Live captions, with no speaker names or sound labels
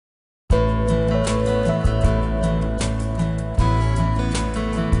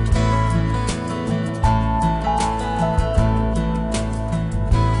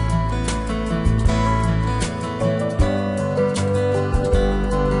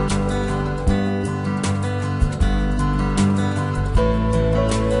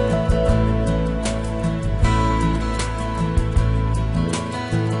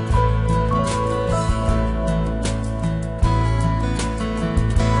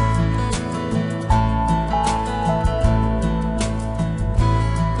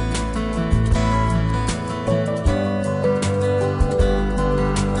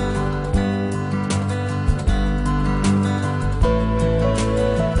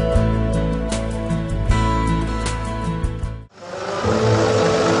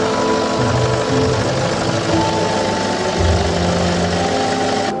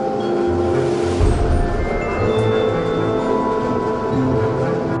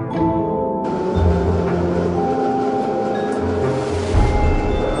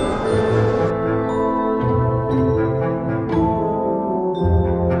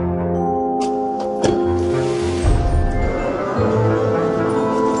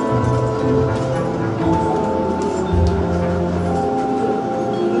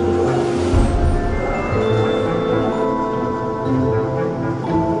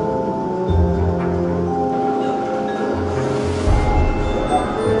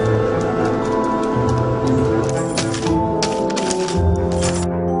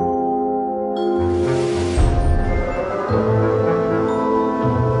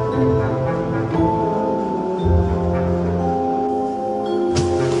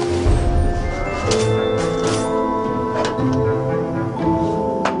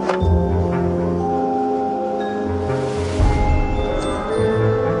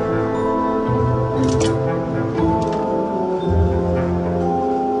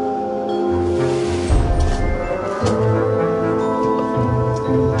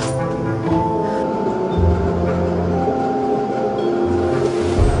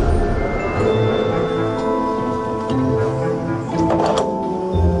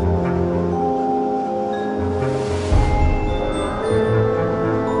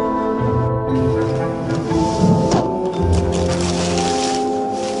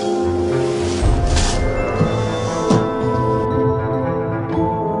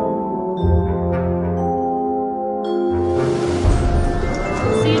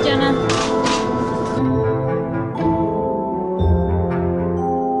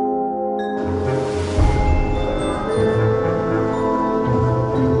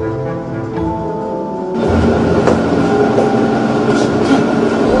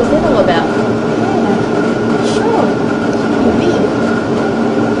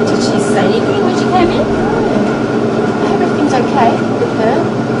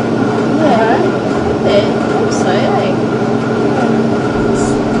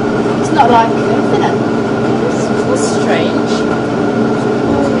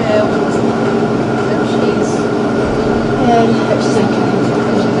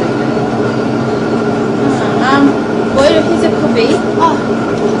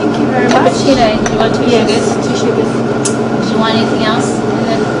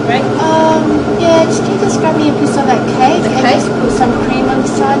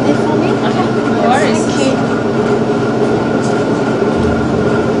right there for me? Okay, no worries. Thank you.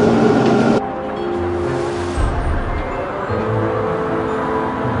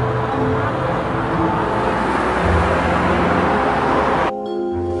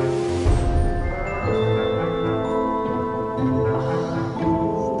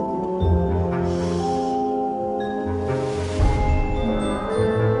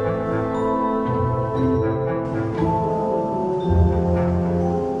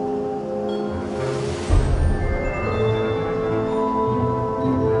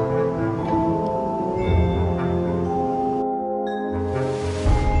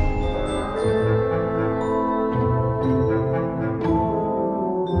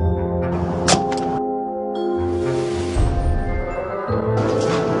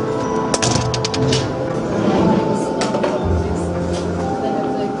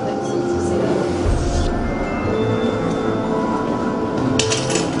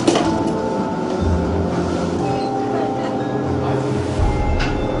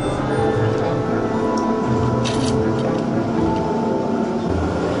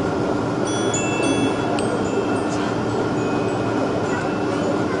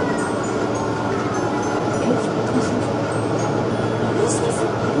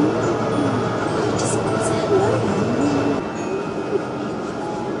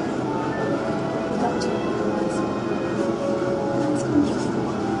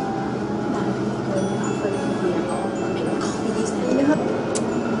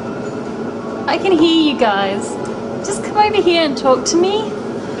 I can hear you guys. Just come over here and talk to me.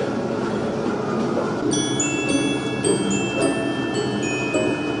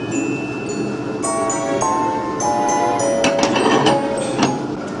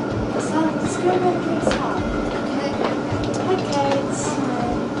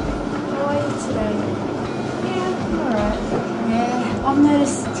 I've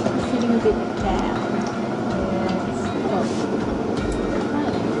noticed you're feeling a bit down.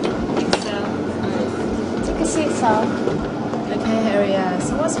 Take a seat, Sal. Okay, Harriet,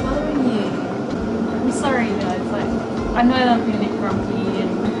 so what's bothering you? I'm sorry guys, like, I know that I'm being a bit grumpy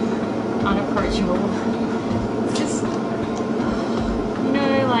and unapproachable. It's just, you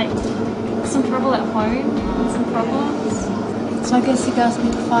know, like, some trouble at home, some problems. So I guess you guys have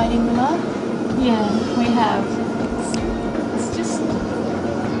been fighting a lot? Yeah, we have. It's just,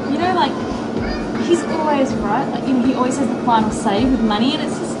 you know, like, he's always right. Like, you know, he always has the final say with money, and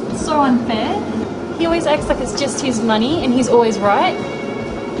it's just so unfair. He always acts like it's just his money, and he's always right.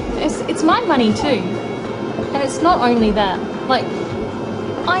 It's my money too, and it's not only that. Like,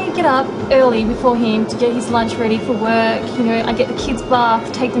 I get up early before him to get his lunch ready for work. You know, I get the kids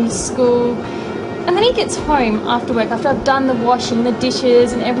bathed, take them to school. And then he gets home after work, after I've done the washing, the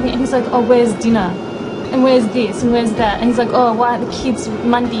dishes and everything, and he's like, oh, where's dinner? And where's this? And where's that? And he's like, oh, why aren't the kids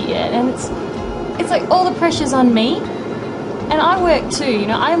Monday yet? And it's like all the pressure's on me. And I work too, you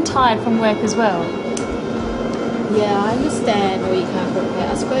know, I am tired from work as well. Yeah, I understand where you come from.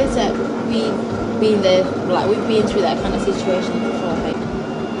 I suppose that we've been there, like we've been through that kind of situation before. Like,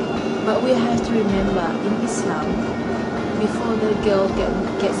 but we have to remember, in Islam, before the girl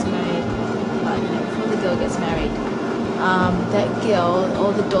gets married, before the girl gets married, that girl,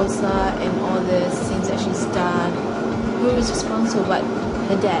 all the dosa and all the things that she's done, who is responsible but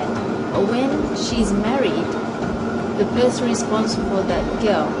her dad. But when she's married, the person responsible for that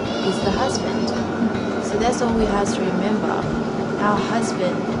girl is the husband. So that's all we have to remember. Our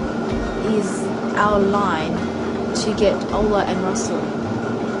husband is our line to get Allah and Rasul.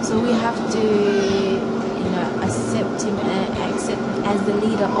 So we have to, you know, accept him and accept him as the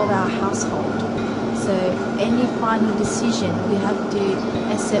leader of our household. So any final decision, we have to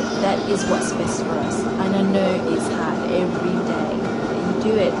accept that is what's best for us. And I know it's hard every day. You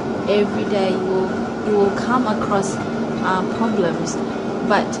do it every day. You will come across problems,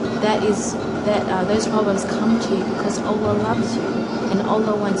 but those problems come to you because Allah loves you and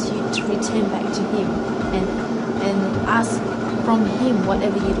Allah wants you to return back to Him and ask from Him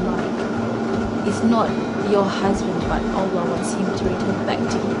whatever you like. It's not your husband, but Allah wants him to return back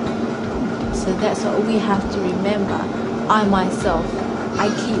to Him. So that's what we have to remember. I myself,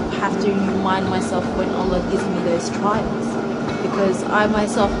 have to remind myself when Allah gives me those trials, because I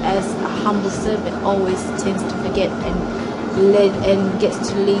myself, as a humble servant, always tends to forget and gets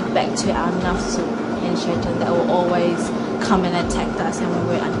to lead back to our nafsu and shaitan that will always come and attack us, and we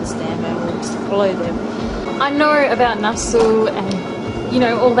won't understand and we'll just follow them. I know about nafsu and, you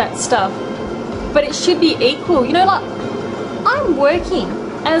know, all that stuff, but it should be equal. You know, like, I'm working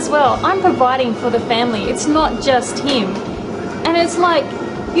as well. I'm providing for the family. It's not just him. And it's like,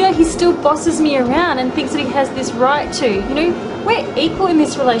 you know, he still bosses me around and thinks that he has this right to. You know, we're equal in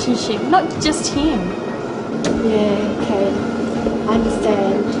this relationship, not just him. Yeah, okay. I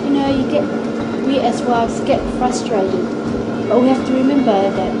understand. You know, we as wives get frustrated, but we have to remember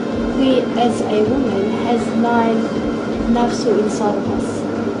that we as a woman has 9 nafsu inside of us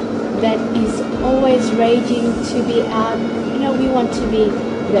that is always raging to be out. You know, we want to be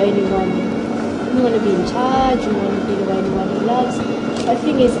the only one. We want to be in charge. We want to be the only one he loves. But the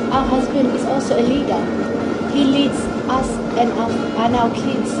thing is, our husband is also a leader. He leads us and our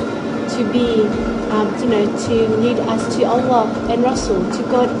kids to be, you know, to lead us to Allah and Rasul, to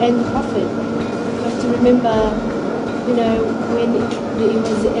God and the Prophet. We have to remember, you know, when it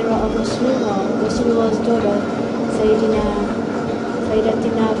was the era of Rasulullah's daughter, Sayyidatina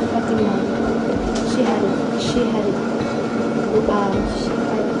Fatima,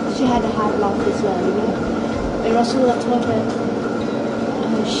 she had a hard life as well, you know. And Rasulullah told her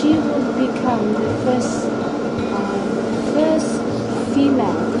she will become the first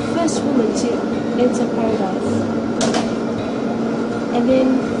female, the first woman to enter paradise. And then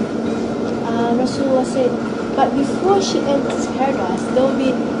Rasulullah said, but before she enters paradise, there will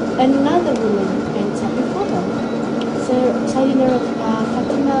be another woman enter before her. So Sayyidina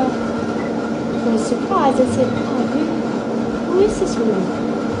Fatima was surprised and said, oh, who is this woman?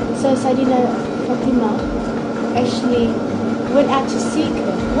 So Sayyidina Fatima actually went out to seek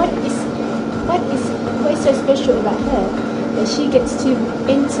her. What is so special about her that she gets to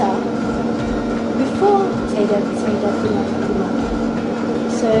enter before Sayyidatina Fatima?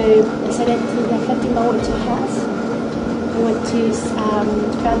 So Sayyidatina Fatima went to her house, went to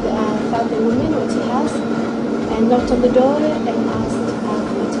found the woman, went to her house and knocked on the door and asked her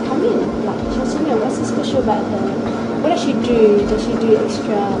to come in. Like, she wants to know what's so special about her. What does she do? Does she do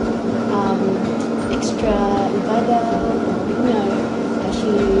extra ibadah? You know,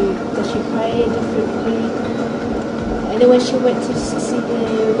 does she pray differently? And then when she went to see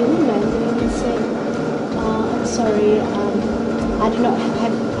the woman said, I'm sorry, I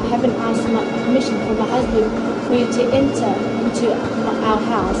haven't asked my permission from my husband for you to enter into our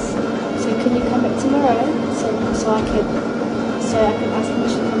house. So can you come back tomorrow so I can ask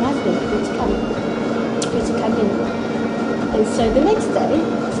permission from my husband for you to come in. And so the next day,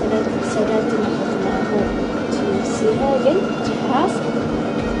 Sayyidatina went to see her again to her house,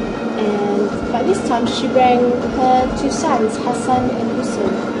 and by this time she brought her 2 sons, Hassan and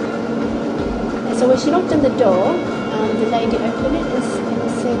Hussein. And so when she knocked on the door, the lady opened it and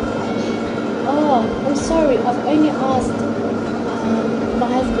said, oh, I'm sorry, I've only asked my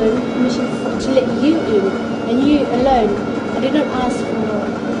husband permission to let you in, and you alone. I did not ask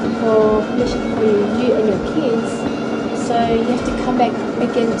for permission for you and your kids. So you have to come back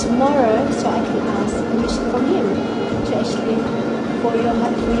again tomorrow so I can ask permission from him to actually for your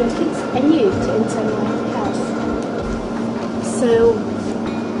kids and you to enter my house. So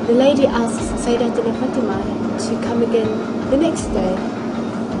the lady asks Sayyidatina Fatima to come again the next day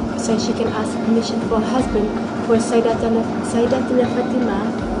so she can ask permission for her husband for Sayyidatina Fatima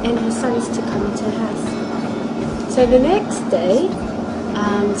and her sons to come into her house. So the next day,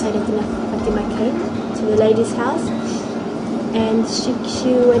 Sayyidatina Fatima came to the lady's house, and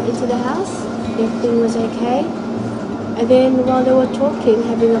she went into the house. Everything was okay. And then while they were talking,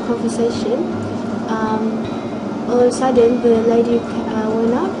 having a conversation, all of a sudden the lady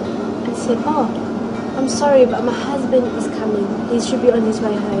went up and said, oh, I'm sorry, but my husband is coming. He should be on his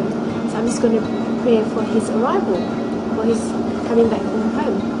way home. So I'm just going to pray for his arrival, for his coming back from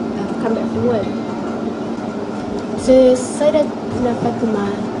home, come back from work. So Sayyidatina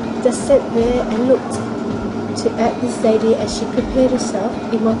Fatima just sat there and looked at this lady as she prepared herself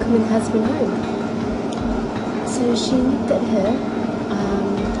in welcoming her husband home. So she looked at her,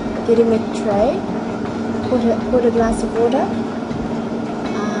 getting a tray, poured a glass of water,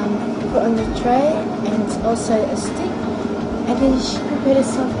 put on the tray, and also a stick, and then she prepared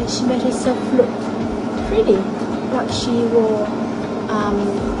herself and she made herself look pretty, like she wore,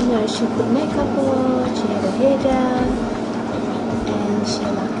 she put makeup on, she had her hair down, and she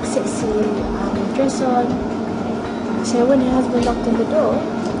had like a sexy dress on. So when her husband knocked on the door,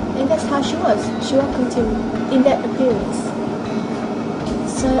 and that's how she was. She welcomed him in that appearance.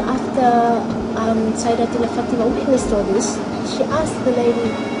 So after Sayyidatina Fatima witnessed all this, she asked the lady,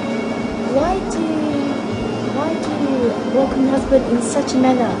 why do you welcome your husband in such a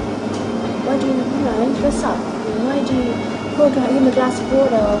manner? Why do you, dress up? Why do you pour him a glass of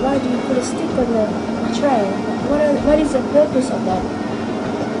water? Or why do you put a stick on the tray? What is the purpose of that?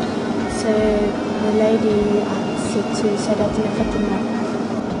 So the lady said to Sayyidatina Fatima,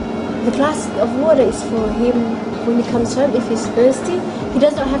 the glass of water is for him when he comes home. If he's thirsty, he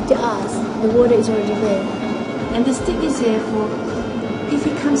does not have to ask. The water is already there. And the stick is there for if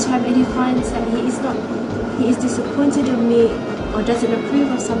he comes home and he finds that he is disappointed in me or doesn't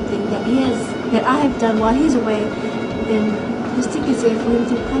approve of something that I have done while he's away, then the stick is there for him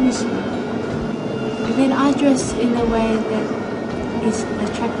to punish me. And then I dress in a way that is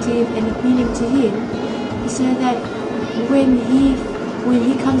attractive and appealing to him, so that when he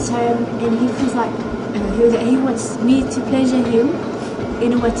comes home and he feels like he wants me to pleasure him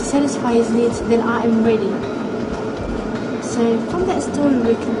in a way to satisfy his needs, then I am ready. So from that story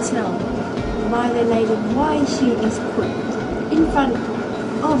we can tell by the lady why she is put in front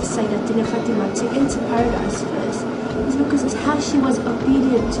of Sayyidatina Fatima to enter paradise first. It's because it's how she was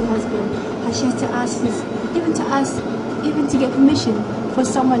obedient to her husband, how she has to ask even to get permission for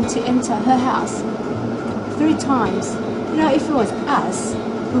someone to enter her house 3 times. You know, if it was us,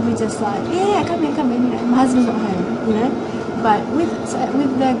 we'd be just like, yeah, come in, you know, my husband's not home, you know. But with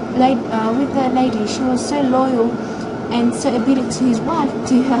the lady, she was so loyal and so obedient to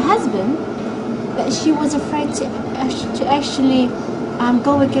to her husband, that she was afraid to actually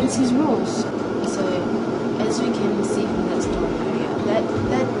go against his rules. So, as we can see from that story,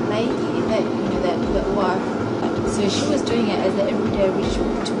 that lady, that wife, so she was doing it as an everyday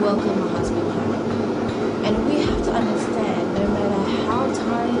ritual to welcome her husband home. And we have to understand, no matter how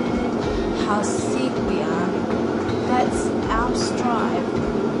tired, how sick we are, that's our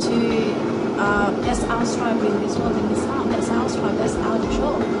strive in this world, in Islam. That's our strive, that's our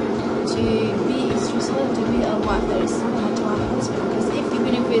job to be a wife that is similar to our husband. Because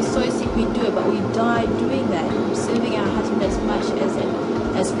even if we're so sick, we do it, but we die doing that, serving our husband as much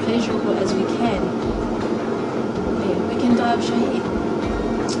as pleasurable as we can. Yeah, we can die of shaheed.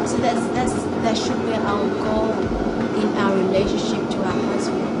 So that should be our goal in our relationship to our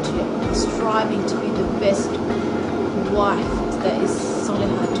husband, to striving to be the best wife that is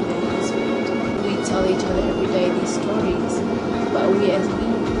soliha to their husband. We tell each other every day these stories, but we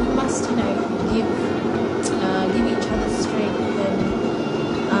must, give each other strength and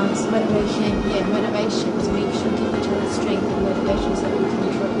motivation. So we should give each other strength and motivation so that we can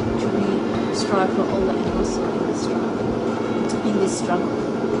truly strive for Allah and Rasul in this struggle.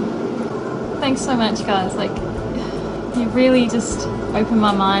 Thanks so much, guys. Like, you really just opened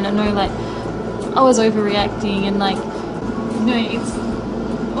my mind. I know, like, I was overreacting, and like, it's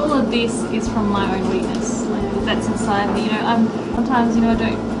all of this is from my own weakness. Like, that's inside me. Sometimes, I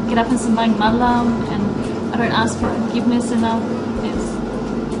don't get up and sembang malam, and I don't ask for forgiveness enough.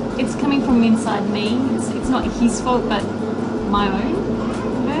 It's coming from inside me. It's not his fault, but my own.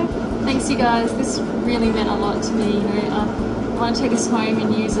 Thanks, you guys. This really meant a lot to me. I want to take this home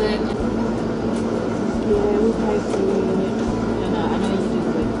and use it. Yeah, we pray for you. I know you do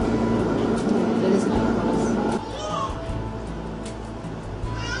good. Let us know, I promise.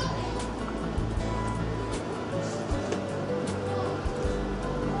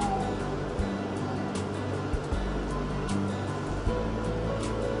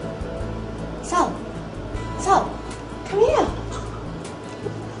 Sal, come here.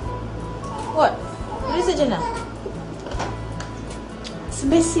 What? What is it, Jenna? It's a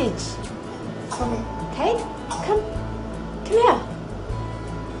message. Okay? Come here.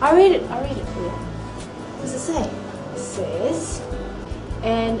 I'll read it for you. What does it say? It says,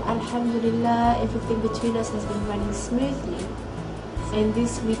 and Alhamdulillah, everything between us has been running smoothly. And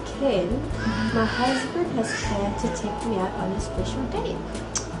this weekend, my husband has planned to take me out on a special date.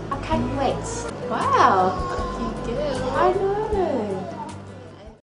 I can't wait. Wow.